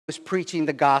was preaching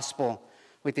the gospel,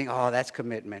 we think, oh, that's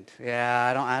commitment.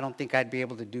 Yeah, I don't think I'd be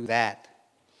able to do that.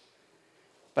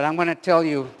 But I'm going to tell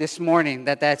you this morning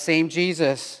that that same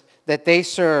Jesus that they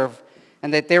serve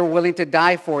and that they're willing to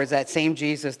die for is that same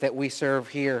Jesus that we serve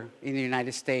here in the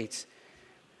United States.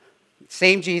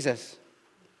 Same Jesus.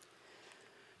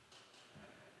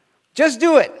 Just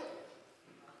do it.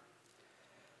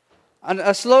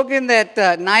 A slogan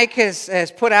that Nike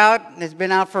has put out, has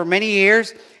been out for many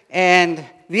years, and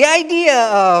the idea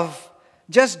of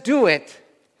just do it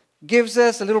gives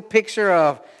us a little picture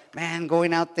of, man,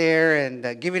 going out there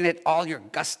and giving it all your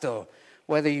gusto.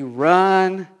 Whether you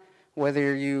run,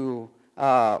 whether you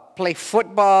play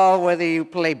football, whether you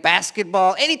play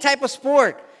basketball, any type of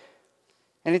sport.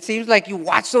 And it seems like you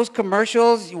watch those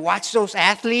commercials, you watch those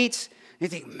athletes, you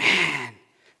think, man,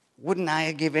 wouldn't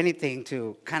I give anything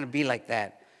to kind of be like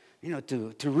that? You know,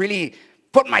 to really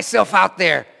put myself out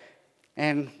there.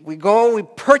 And we go, we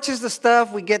purchase the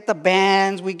stuff, we get the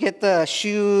bands, we get the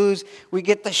shoes, we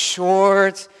get the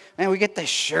shorts, and we get the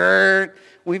shirt.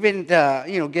 We even,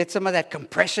 get some of that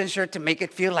compression shirt to make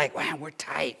it feel like, wow, we're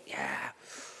tight, yeah.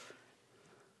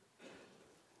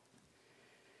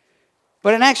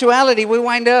 But in actuality, we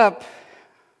wind up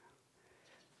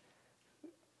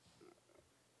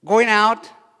going out,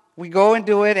 we go and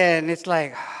do it, and it's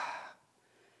like,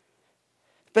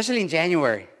 especially in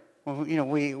January,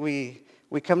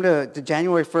 we come to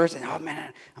January 1st, and oh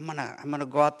man, I'm gonna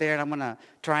go out there and I'm gonna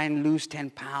try and lose 10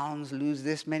 pounds, lose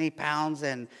this many pounds,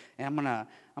 and I'm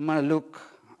gonna look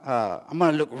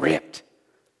ripped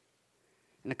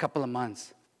in a couple of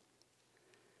months.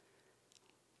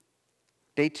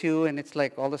 Day 2, and it's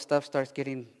like all the stuff starts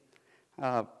getting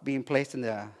being placed in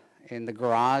the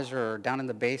garage or down in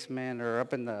the basement or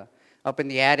up in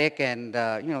the attic, and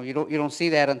you don't see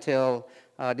that until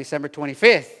December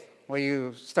 25th, where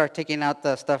you start taking out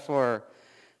the stuff for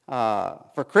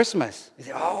Christmas. You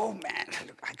say, oh man,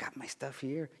 look, I got my stuff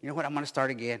here. You know what? I'm going to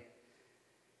start again.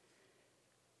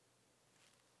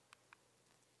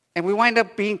 And we wind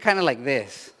up being kind of like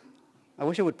this. I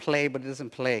wish it would play, but it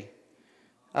doesn't play.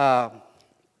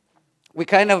 We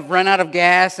kind of run out of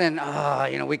gas and,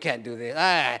 we can't do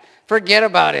this. Forget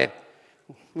about it.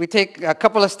 We take a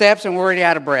couple of steps and we're already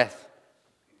out of breath.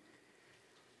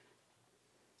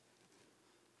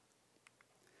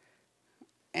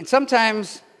 And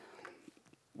sometimes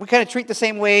we kind of treat the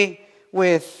same way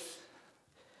with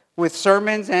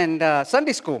sermons and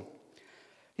Sunday school.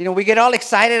 We get all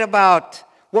excited about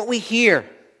what we hear.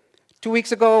 2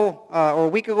 weeks ago, or a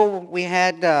week ago, we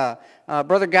had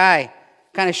Brother Guy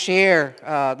kind of share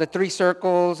the 3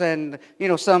 circles and,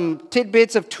 some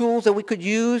tidbits of tools that we could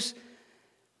use.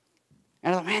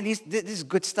 And I thought, man, this is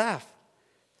good stuff.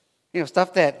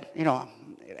 Stuff that,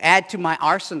 add to my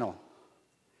arsenal.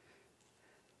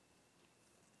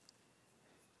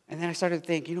 And then I started to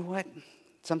think, you know what?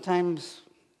 Sometimes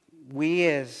we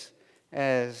as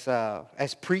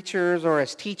preachers or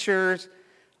as teachers,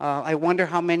 I wonder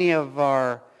how many of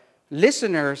our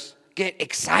listeners get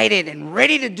excited and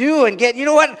ready to do and get, you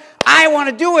know what? I want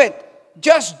to do it.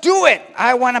 Just do it.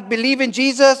 I want to believe in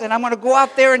Jesus and I'm going to go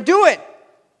out there and do it.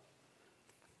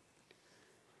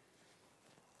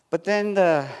 But then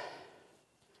the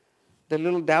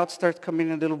little doubt starts coming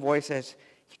in, a little voice says,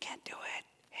 you can't do it.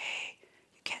 Hey,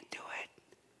 you can't do it.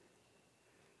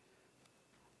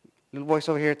 Little voice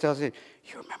over here tells you,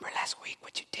 you remember last week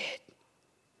what you did?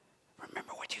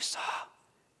 Remember what you saw?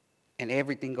 And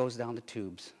everything goes down the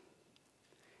tubes.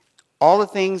 All the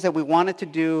things that we wanted to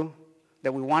do,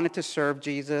 that we wanted to serve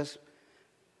Jesus,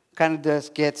 kind of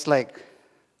just gets like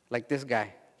this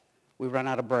guy. We run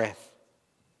out of breath.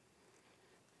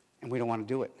 And we don't want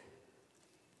to do it.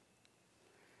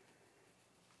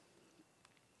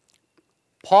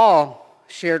 Paul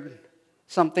shared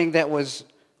something that was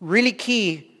really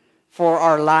key for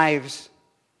our lives,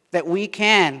 that we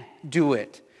can do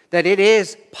it, that it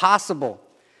is possible.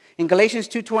 In Galatians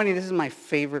 2:20, this is my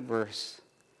favorite verse.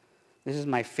 This is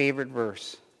my favorite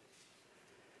verse.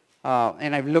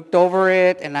 And I've looked over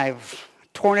it, and I've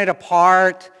torn it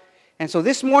apart. And so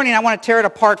this morning, I want to tear it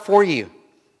apart for you,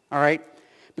 all right?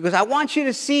 Because I want you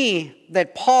to see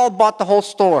that Paul bought the whole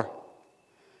store.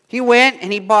 He went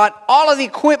and he bought all of the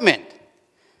equipment.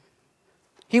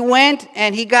 He went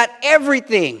and he got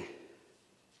everything.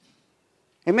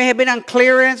 It may have been on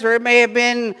clearance or it may have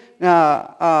been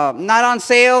not on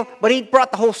sale, but he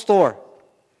brought the whole store.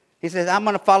 He says, I'm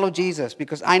going to follow Jesus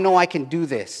because I know I can do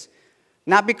this.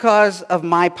 Not because of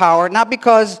my power, not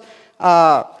because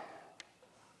I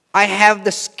have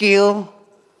the skill,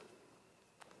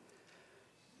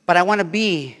 but I want to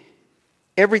be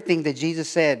everything that Jesus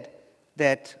said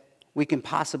that we can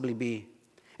possibly be.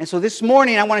 And so this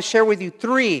morning, I want to share with you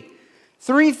three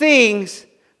things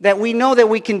that we know that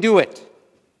we can do it.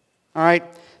 All right?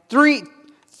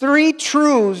 Three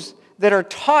truths that are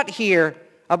taught here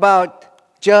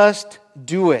about just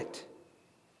do it.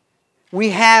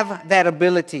 We have that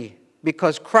ability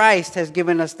because Christ has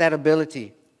given us that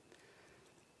ability.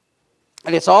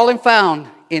 And it's all found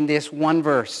in this one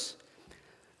verse.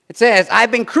 It says,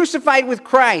 I've been crucified with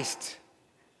Christ,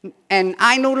 and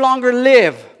I no longer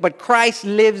live, but Christ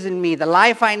lives in me. The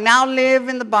life I now live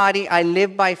in the body, I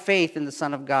live by faith in the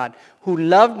Son of God, who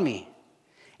loved me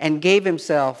and gave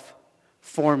himself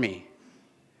for me.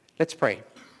 Let's pray.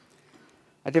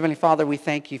 Our Heavenly Father, we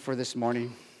thank you for this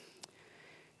morning.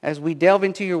 As we delve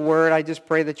into your word, I just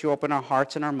pray that you open our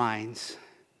hearts and our minds,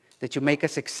 that you make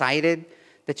us excited,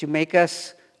 that you make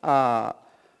us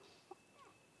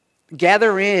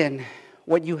gather in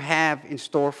what you have in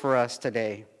store for us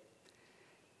today.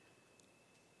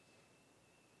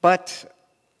 But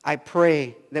I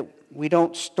pray that we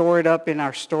don't store it up in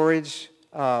our storage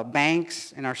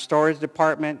banks, in our storage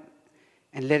department,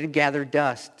 and let it gather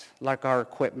dust like our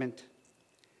equipment.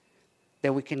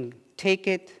 That we can take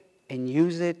it and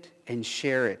use it and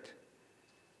share it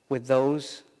with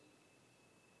those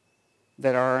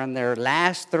that are on their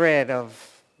last thread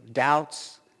of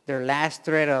doubts, their last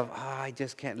thread of, I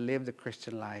just can't live the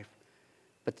Christian life.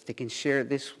 But they can share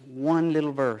this one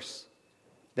little verse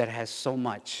that has so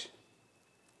much.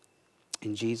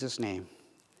 In Jesus' name,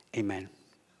 amen.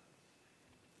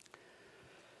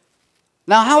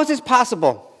 Now, how is this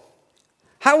possible?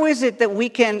 How is it that we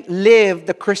can live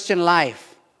the Christian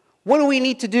life? What do we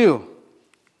need to do?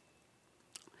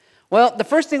 Well, the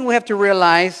first thing we have to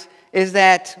realize is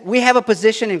that we have a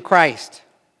position in Christ.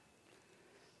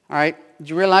 All right? Did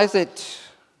you realize that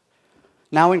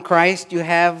now in Christ you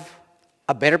have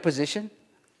a better position?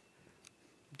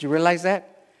 Did you realize that?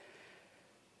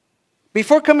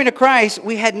 Before coming to Christ,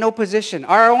 we had no position.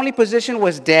 Our only position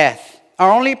was death. Our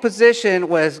only position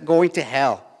was going to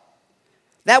hell.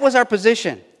 That was our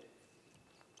position.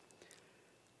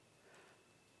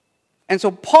 And so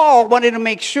Paul wanted to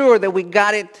make sure that we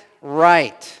got it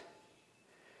right.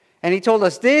 And he told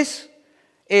us this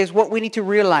is what we need to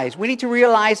realize. We need to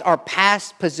realize our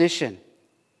past position.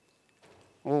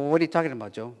 Well, what are you talking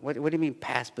about, Joe? What do you mean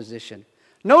past position?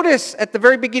 Notice at the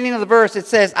very beginning of the verse it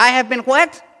says, I have been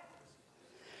what?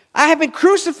 I have been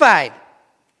crucified.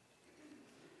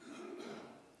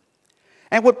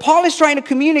 And what Paul is trying to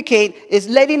communicate is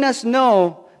letting us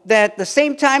know that the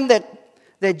same time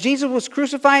that Jesus was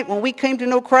crucified, when we came to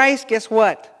know Christ, guess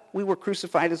what? We were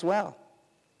crucified as well.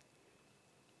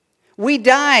 We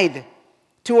died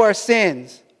to our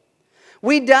sins.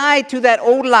 We died to that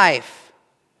old life,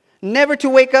 never to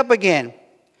wake up again.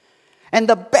 And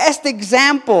the best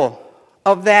example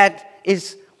of that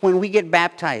is when we get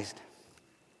baptized.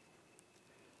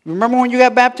 Remember when you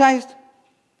got baptized?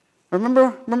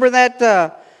 Remember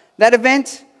that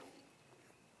event?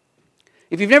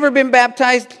 If you've never been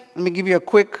baptized, let me give you a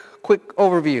quick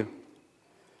overview.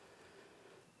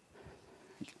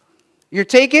 You're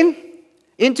taken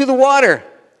into the water.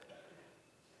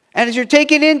 And as you're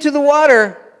taken into the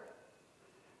water,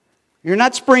 you're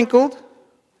not sprinkled.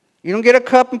 You don't get a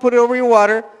cup and put it over your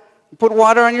water. You put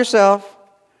water on yourself.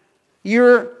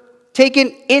 You're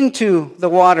taken into the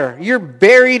water. You're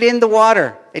buried in the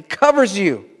water. It covers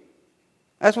you.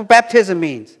 That's what baptism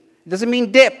means. It doesn't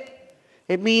mean dip.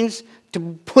 It means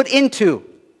to put into.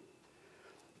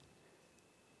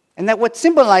 And that what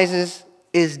symbolizes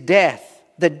is death.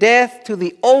 The death to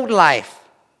the old life.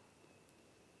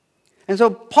 And so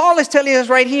Paul is telling us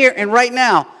right here and right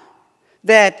now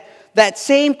that that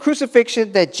same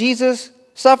crucifixion that Jesus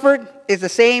suffered is the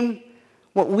same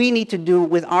what we need to do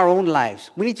with our own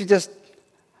lives. We need to just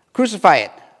crucify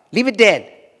it. Leave it dead.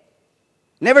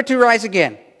 Never to rise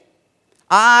again.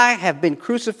 I have been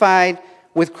crucified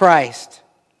with Christ.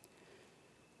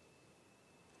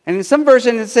 And in some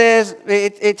version it says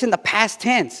it's in the past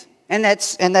tense. And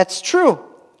that's true.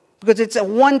 Because it's a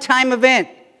one-time event.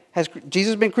 Has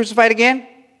Jesus been crucified again?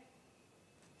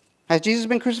 Has Jesus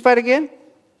been crucified again?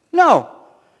 No.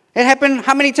 It happened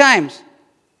how many times?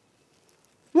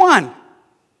 One.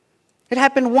 It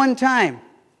happened one time.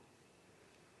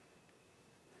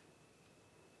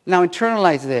 Now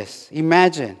internalize this.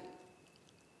 Imagine.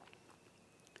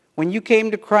 When you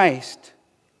came to Christ,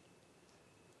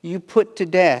 you put to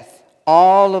death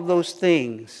all of those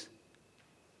things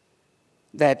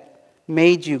that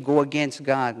made you go against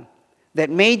God, that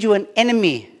made you an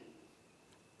enemy.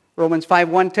 Romans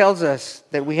 5:1 tells us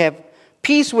that we have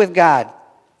peace with God.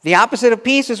 The opposite of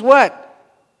peace is what?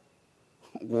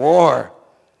 War.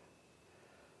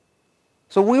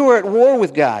 So we were at war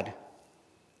with God.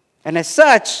 And as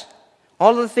such,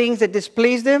 all of the things that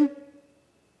displeased him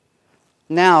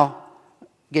now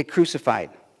get crucified.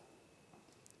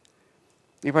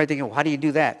 You're probably thinking, well, how do you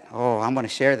do that? Oh, I'm going to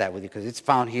share that with you because it's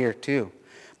found here too.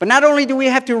 But not only do we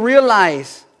have to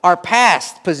realize our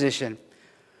past position,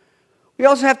 we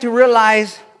also have to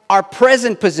realize our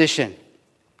present position.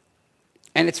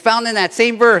 And it's found in that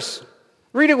same verse.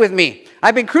 Read it with me.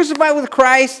 I've been crucified with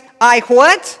Christ. I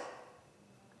what?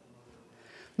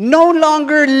 No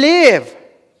longer live.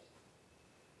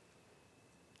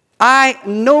 I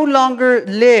no longer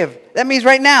live. That means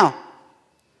right now.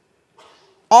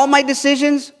 All my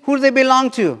decisions, who do they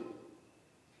belong to?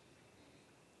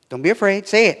 Don't be afraid.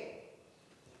 Say it.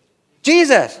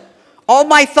 Jesus. All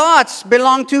my thoughts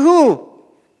belong to who?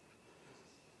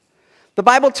 The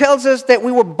Bible tells us that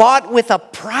we were bought with a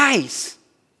price.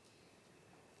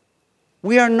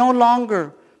 We are no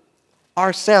longer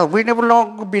ourselves. We no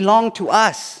longer belong to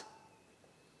us.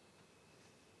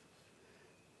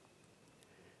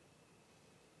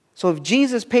 So if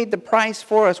Jesus paid the price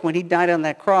for us when he died on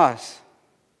that cross,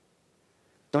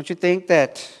 don't you think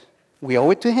that we owe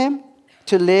it to him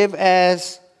to live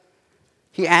as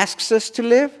he asks us to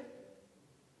live?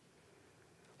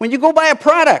 When you go buy a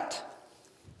product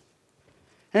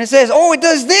and it says, oh, it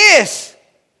does this,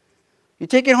 you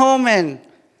take it home and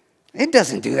it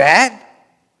doesn't do that.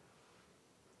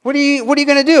 What are you going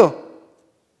to do?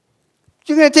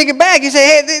 You're going to take it back. You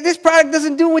say, hey, this product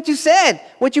doesn't do what you said,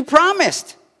 what you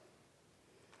promised.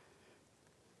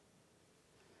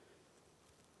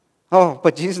 Oh,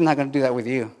 but Jesus is not going to do that with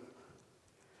you.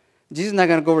 Jesus is not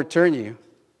going to go return you.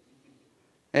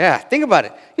 Yeah, think about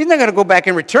it. He's not going to go back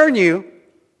and return you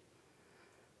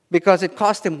because it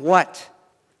cost him what?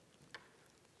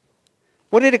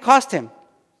 What did it cost him?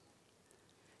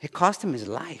 It cost him his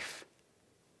life.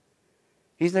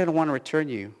 He's not going to want to return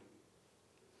you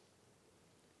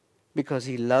because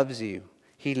he loves you.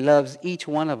 He loves each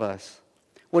one of us.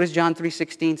 What does John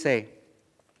 3:16 say?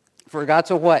 For God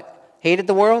so what? Hated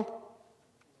the world?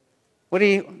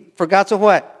 For God so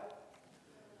what?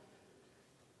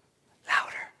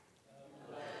 Louder.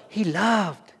 He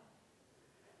loved.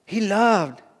 He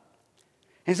loved.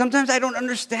 And sometimes I don't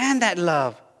understand that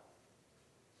love.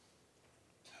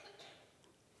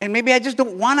 And maybe I just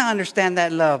don't want to understand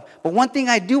that love. But one thing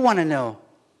I do want to know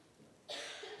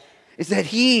is that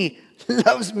he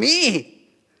loves me.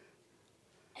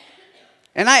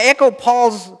 And I echo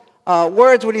Paul's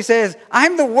words when he says,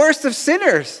 I'm the worst of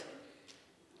sinners.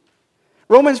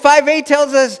 Romans 5:8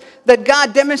 tells us that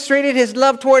God demonstrated his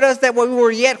love toward us that when we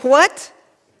were yet what?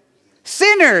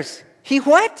 Sinners. He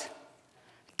what?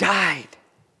 Died.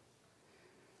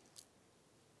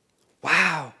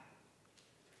 Wow.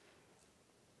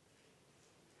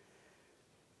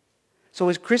 So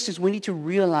as Christians, we need to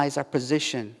realize our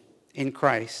position in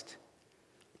Christ.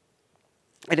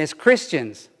 And as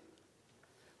Christians,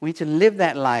 we need to live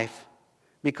that life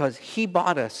because he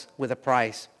bought us with a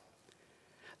price.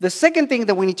 The second thing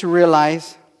that we need to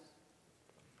realize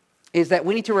is that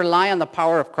we need to rely on the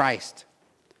power of Christ.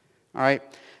 All right?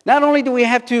 Not only do we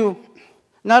have to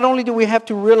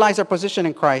realize our position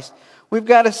in Christ, we've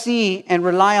got to see and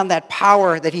rely on that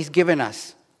power that he's given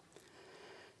us.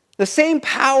 The same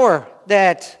power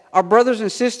that our brothers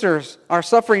and sisters are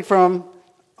suffering from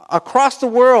across the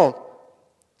world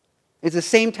is the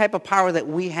same type of power that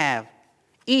we have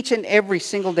each and every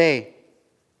single day.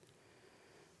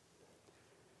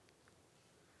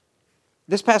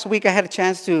 This past week, I had a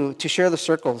chance to share the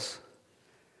circles.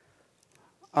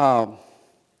 And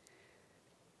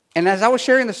as I was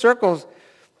sharing the circles,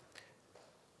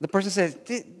 the person said,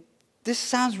 this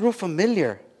sounds real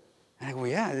familiar. And I go,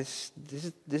 yeah, this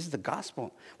is the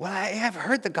gospel. Well, I have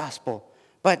heard the gospel,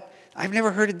 but I've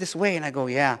never heard it this way. And I go,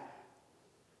 yeah,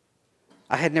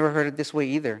 I had never heard it this way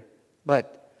either.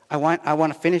 But I want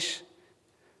to finish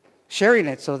sharing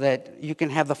it so that you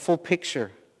can have the full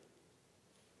picture.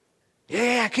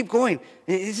 Yeah, keep going.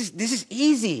 This is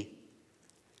easy.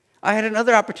 I had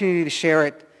another opportunity to share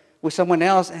it with someone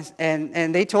else,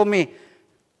 and they told me,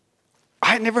 I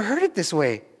had never heard it this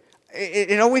way.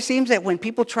 It always seems that when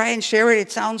people try and share it,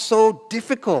 it sounds so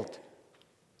difficult.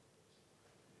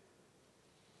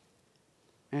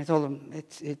 And I told them,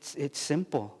 it's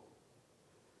simple.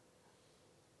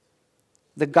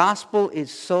 The gospel is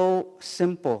so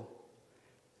simple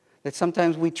that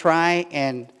sometimes we try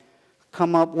and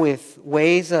come up with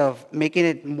ways of making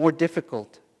it more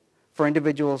difficult for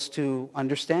individuals to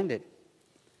understand it.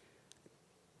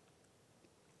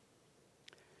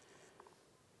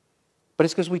 But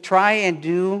it's because we try and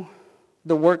do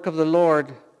the work of the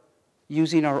Lord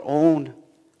using our own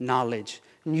knowledge,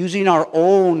 using our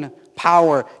own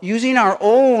power, using our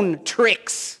own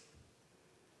tricks.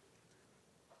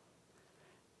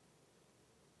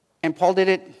 And Paul did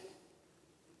it.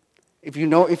 If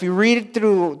you read it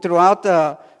throughout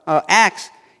the Acts,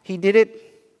 he did it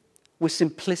with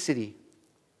simplicity.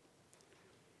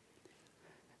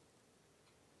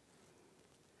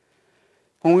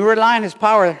 When we rely on his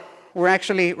power, we're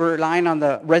actually relying on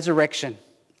the resurrection.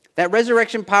 That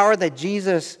resurrection power that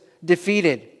Jesus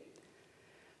defeated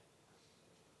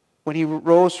when he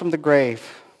rose from the grave.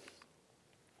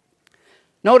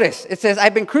 Notice, it says,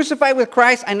 I've been crucified with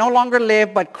Christ. I no longer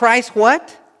live, but Christ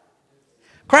what?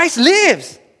 Christ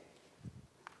lives.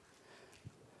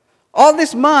 All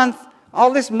this month,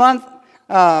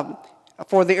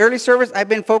 for the early service, I've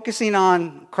been focusing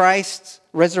on Christ's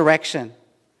resurrection.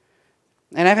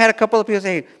 And I've had a couple of people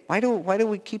say, why do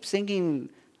we keep singing,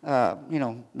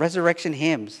 resurrection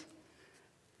hymns?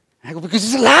 And I go, because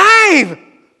he's alive,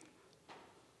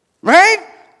 right?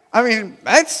 I mean,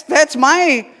 that's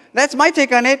my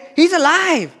take on it. He's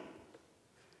alive.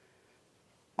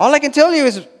 All I can tell you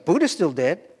is Buddha's still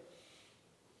dead.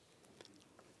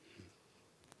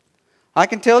 I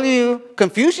can tell you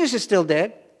Confucius is still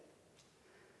dead.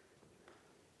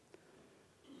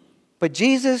 But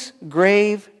Jesus'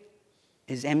 grave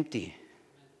is empty.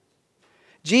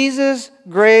 Jesus'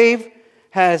 grave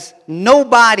has no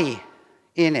body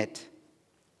in it.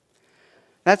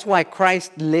 That's why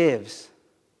Christ lives.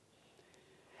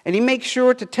 And he makes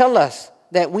sure to tell us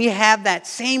that we have that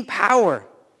same power.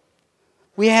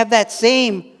 We have that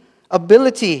same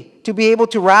ability to be able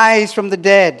to rise from the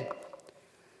dead.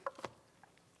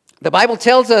 The Bible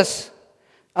tells us,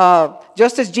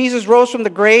 just as Jesus rose from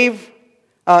the grave,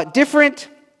 different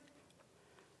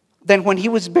than when he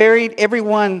was buried,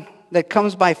 everyone that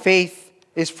comes by faith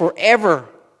is forever,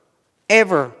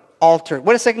 ever altered.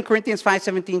 What does 2 Corinthians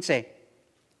 5:17 say?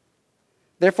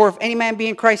 Therefore, if any man be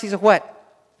in Christ, he's a what?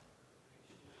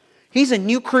 He's a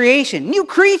new creation, new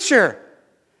creature.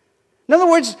 In other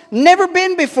words, never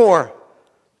been before.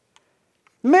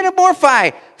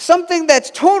 Metamorphi, something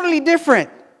that's totally different.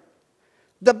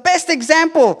 The best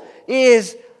example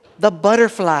is the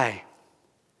butterfly.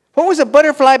 What was a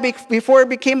butterfly before it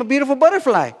became a beautiful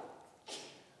butterfly?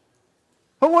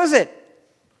 What was it?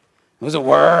 It was a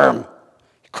worm.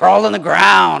 It crawled on the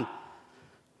ground.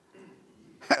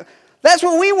 That's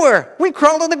what we were. We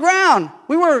crawled on the ground.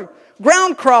 We were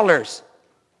ground crawlers.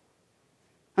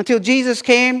 Until Jesus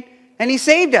came and he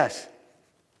saved us.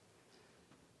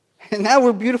 And now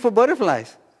we're beautiful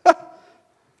butterflies.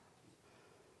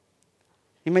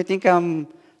 You may think I'm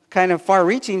kind of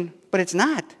far-reaching, but it's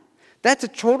not. That's a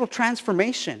total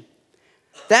transformation.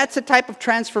 That's a type of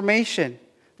transformation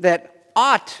that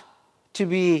ought to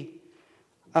be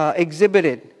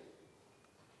exhibited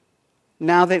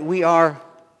now that we are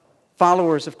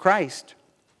followers of Christ.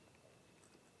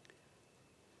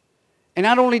 And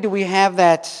not only do we have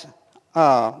that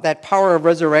power of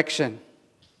resurrection,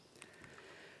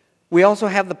 we also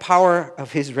have the power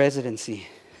of his residency.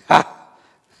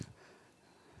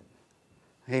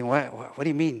 Hey, what do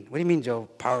you mean? What do you mean, Joe?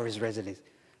 Power of his residence.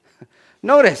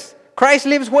 Notice, Christ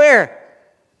lives where?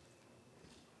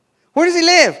 Where does he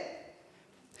live?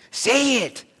 Say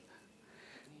it.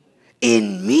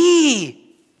 In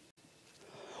me.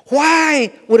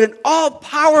 Why would an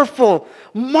all-powerful,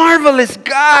 marvelous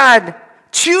God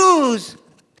choose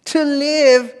to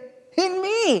live in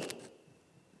me?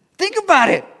 Think about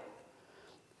it.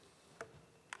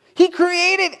 He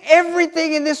created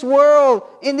everything in this world,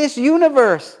 in this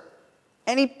universe,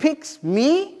 and he picks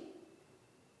me?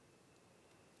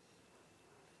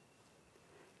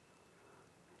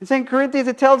 In 2 Corinthians,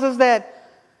 it tells us that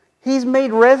he's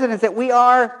made residence, that we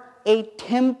are a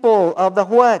temple of the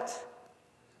what?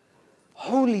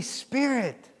 Holy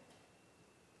Spirit.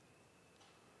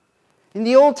 In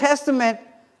the Old Testament,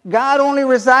 God only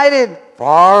resided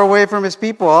far away from his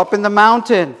people, up in the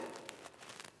mountain.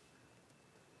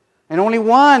 And only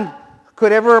one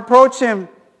could ever approach him.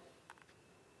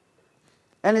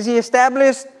 And as he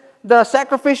established the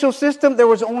sacrificial system, there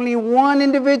was only one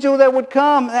individual that would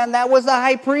come, and that was the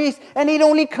high priest. And he'd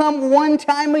only come one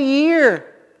time a year.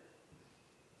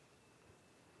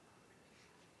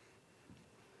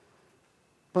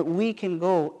 But we can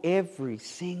go every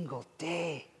single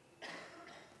day,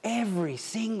 every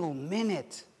single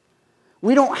minute.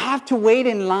 We don't have to wait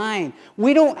in line.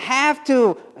 We don't have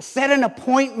to set an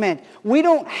appointment. We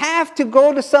don't have to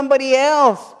go to somebody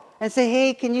else and say,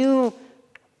 hey, can you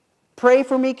pray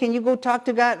for me? Can you go talk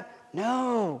to God?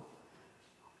 No.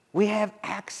 We have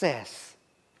access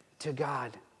to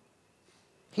God.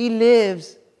 He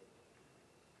lives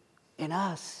in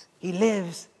us. He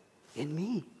lives in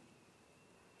me.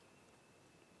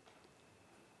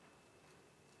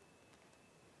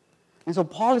 And so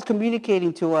Paul is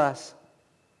communicating to us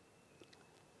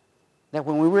that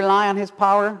when we rely on his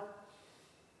power,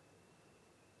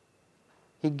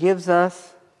 he gives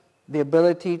us the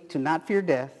ability to not fear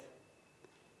death,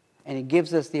 and he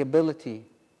gives us the ability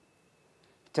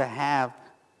to have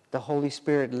the Holy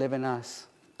Spirit live in us.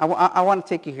 I want to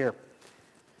take you here.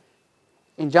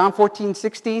 In John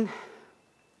 14:16, it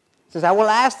says, I will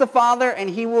ask the Father, and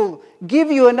he will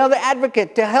give you another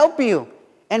advocate to help you.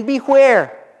 And be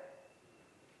where?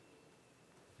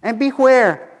 And be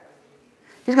where?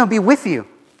 He's going to be with you.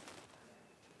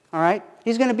 All right?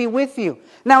 He's going to be with you.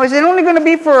 Now, is it only going to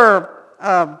be for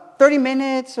 30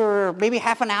 minutes or maybe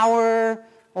half an hour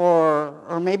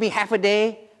or maybe half a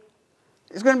day?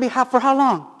 It's going to be for how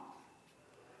long?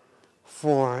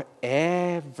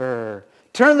 Forever.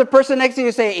 Turn to the person next to you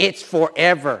and say, it's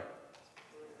forever.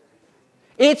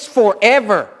 It's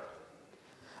forever.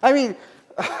 I mean,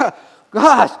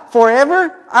 gosh,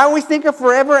 forever? I always think of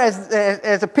forever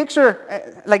as a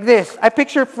picture like this. I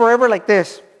picture forever like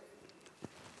this.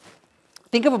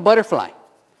 Think of a butterfly.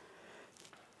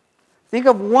 Think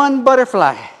of one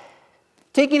butterfly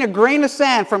taking a grain of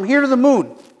sand from here to the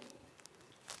moon.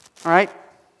 All right?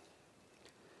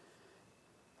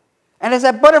 And as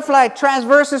that butterfly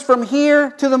transverses from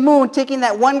here to the moon, taking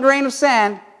that one grain of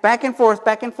sand back and forth,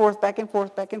 back and forth, back and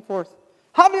forth, back and forth.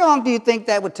 How long do you think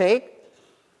that would take?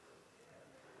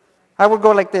 I would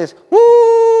go like this. Woo!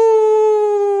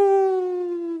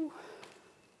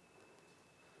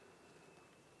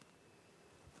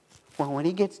 Well, when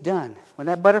he gets done, when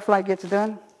that butterfly gets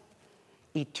done,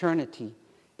 eternity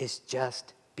is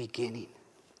just beginning.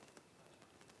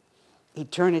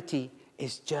 Eternity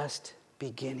is just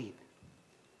beginning.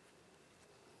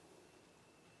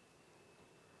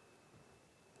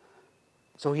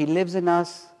 So he lives in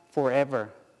us forever.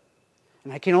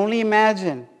 And I can only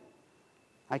imagine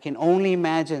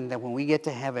that when we get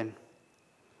to heaven,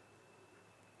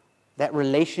 that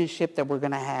relationship that we're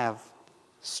going to have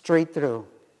straight through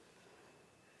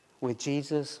with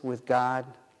Jesus, with God,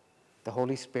 the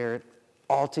Holy Spirit,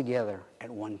 all together at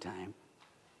one time.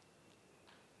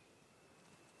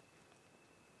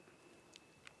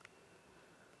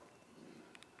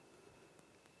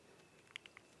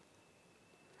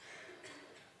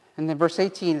 And then verse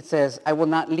 18, it says, I will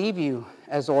not leave you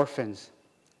as orphans.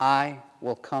 I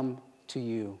will come to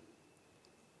you.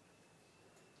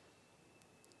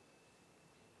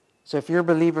 So if you're a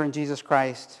believer in Jesus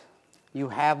Christ, you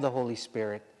have the Holy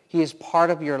Spirit. He is part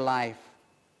of your life.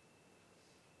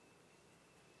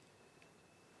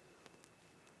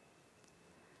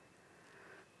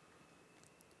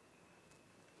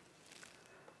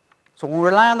 So when we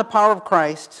rely on the power of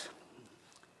Christ,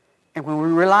 and when we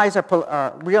realize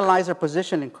our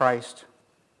position in Christ,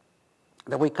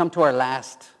 that we come to our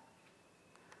last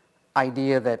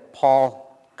idea that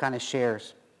Paul kind of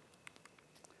shares.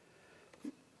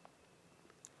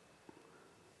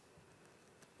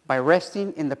 By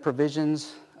resting in the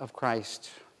provisions of Christ.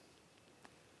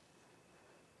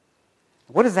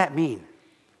 What does that mean?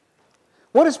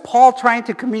 What is Paul trying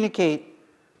to communicate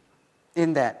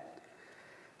in that?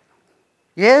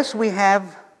 Yes, we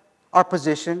have our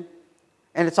position,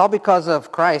 and it's all because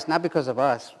of Christ, not because of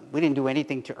us. We didn't do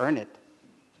anything to earn it.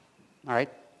 All right?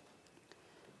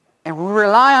 And we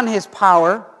rely on his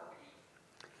power.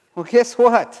 Well, guess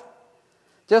what?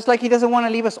 Just like he doesn't want to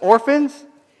leave us orphans,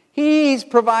 he's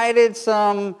provided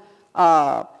some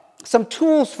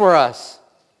tools for us.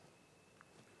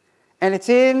 And it's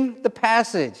in the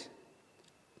passage.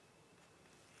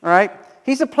 All right?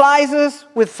 He supplies us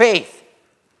with faith.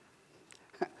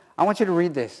 I want you to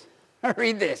read this.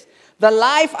 Read this. The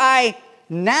life I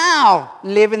now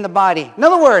live in the body. In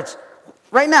other words,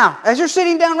 right now, as you're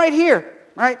sitting down right here,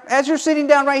 right? As you're sitting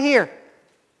down right here,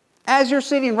 as you're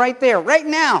sitting right there, right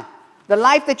now, the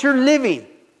life that you're living,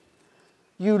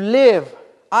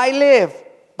 I live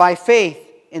by faith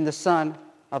in the Son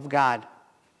of God.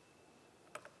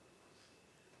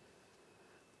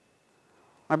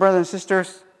 My brothers and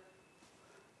sisters,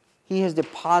 he has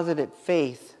deposited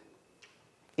faith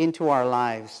into our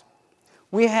lives.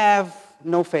 We have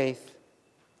no faith.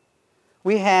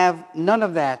 We have none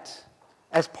of that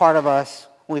as part of us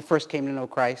when we first came to know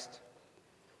Christ.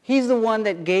 He's the one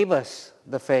that gave us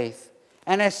the faith.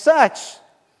 And as such,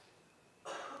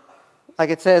 like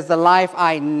it says, the life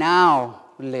I now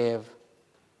live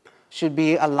should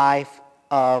be a life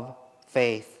of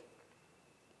faith.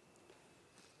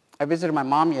 I visited my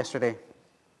mom yesterday,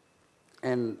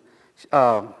 and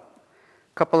a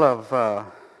couple of,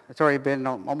 it's already been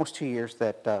almost 2 years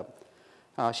that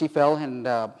she fell, and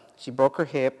She broke her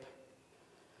hip.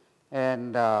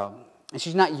 And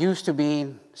she's not used to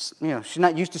being, she's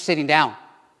not used to sitting down,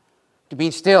 to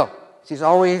being still. She's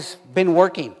always been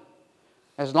working,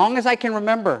 as long as I can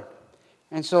remember.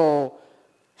 And so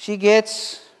she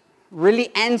gets really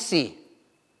antsy.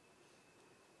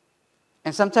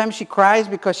 And sometimes she cries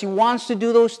because she wants to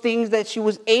do those things that she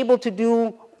was able to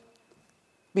do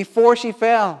before she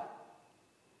fell.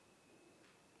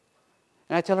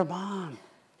 And I tell her, Mom,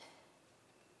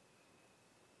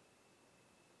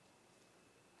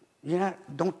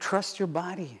 don't trust your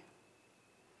body.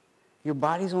 Your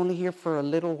body's only here for a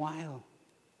little while.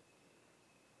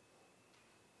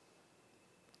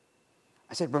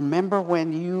 I said, remember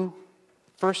when you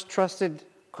first trusted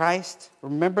Christ?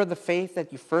 Remember the faith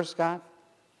that you first got?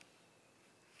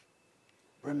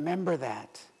 Remember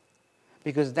that.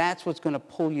 Because that's what's going to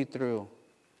pull you through.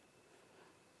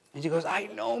 And she goes, I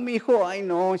know, mijo, I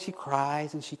know. And she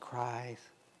cries and she cries.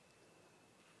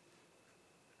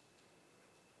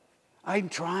 I'm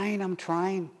trying.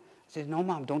 I said, no,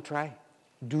 Mom, don't try.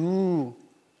 Do.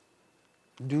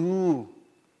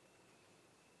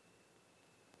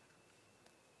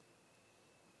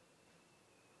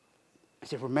 I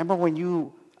said, remember when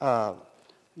you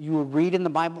would read in the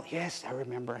Bible? Yes, I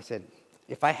remember. I said,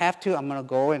 if I have to, I'm going to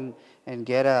go and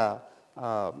get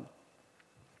an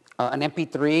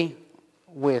MP3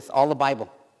 with all the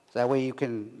Bible. So that way you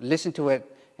can listen to it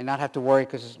and not have to worry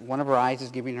because one of her eyes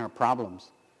is giving her problems.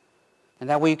 And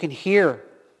that way you can hear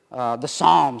the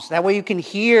Psalms. That way you can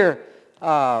hear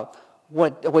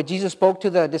what Jesus spoke to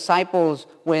the disciples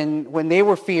when they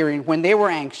were fearing, when they were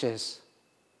anxious.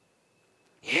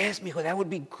 Yes, mijo, that would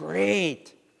be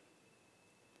great.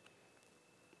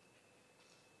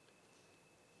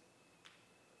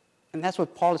 And that's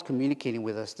what Paul is communicating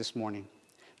with us this morning.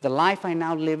 The life I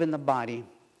now live in the body,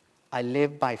 I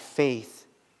live by faith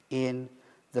in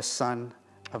the Son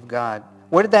of God.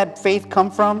 Where did that faith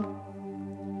come from?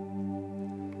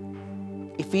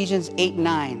 Ephesians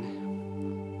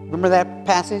 8:9. Remember that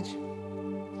passage?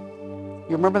 You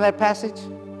remember that passage?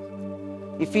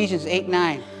 Ephesians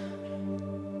 8:9.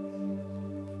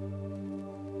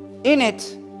 In it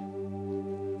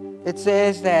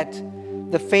says that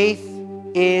the faith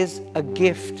is a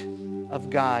gift of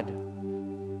God.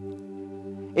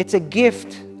 It's a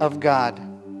gift of God.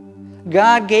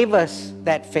 God gave us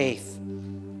that faith.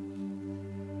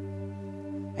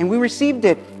 And we received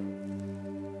it.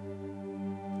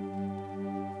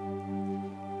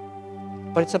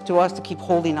 But it's up to us to keep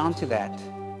holding on to that.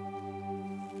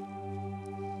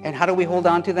 And how do we hold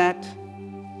on to that?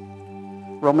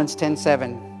 Romans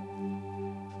 10:7.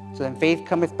 So then faith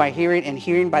cometh by hearing, and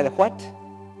hearing by the what?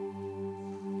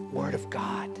 Word of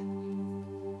God.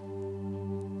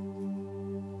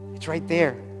 It's right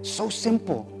there. So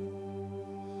simple.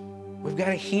 We've got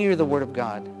to hear the Word of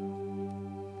God.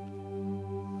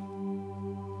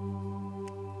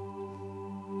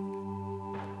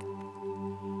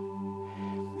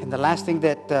 And the last thing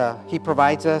that He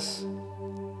provides us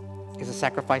is the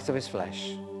sacrifice of His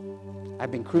flesh. I've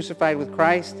been crucified with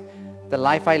Christ. The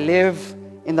life I live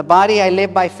in the body, I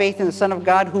live by faith in the Son of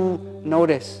God who,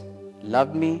 notice,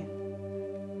 loved me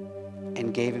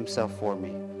and gave Himself for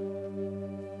me.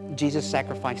 Jesus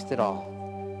sacrificed it all.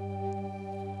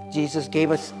 Jesus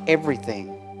gave us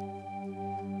everything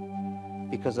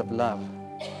because of love.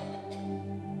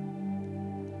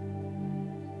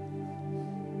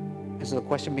 And so the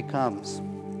question becomes,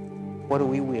 what are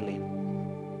we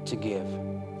willing to give?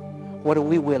 What are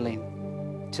we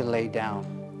willing to lay down?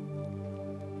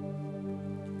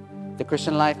 The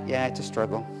Christian life, yeah, it's a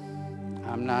struggle.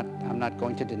 I'm not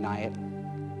going to deny it.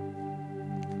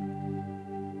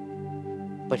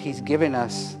 But He's given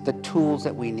us the tools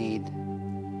that we need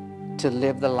to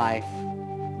live the life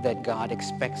that God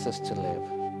expects us to live.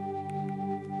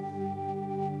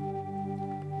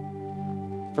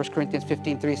 1 Corinthians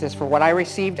 15:3 says, for what I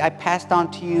received, I passed on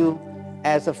to you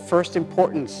as of first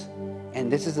importance.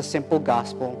 And this is the simple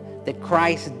gospel, that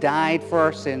Christ died for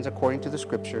our sins according to the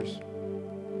Scriptures.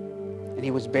 And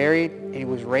He was buried, and He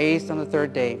was raised on the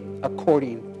third day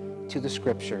according to the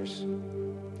Scriptures.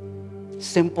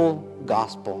 Simple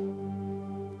gospel.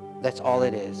 That's all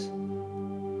it is.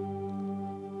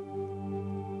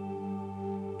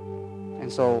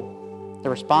 And so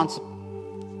there are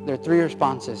three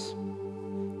responses.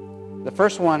 The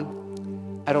first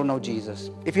one, I don't know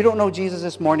Jesus. If you don't know Jesus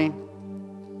this morning,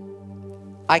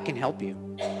 I can help you.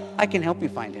 I can help you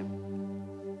find Him.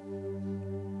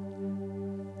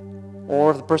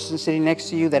 Or the person sitting next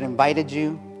to you that invited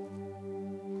you,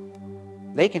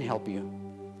 they can help you.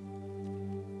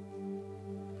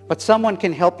 But someone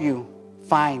can help you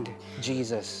find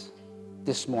Jesus.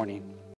 this morning.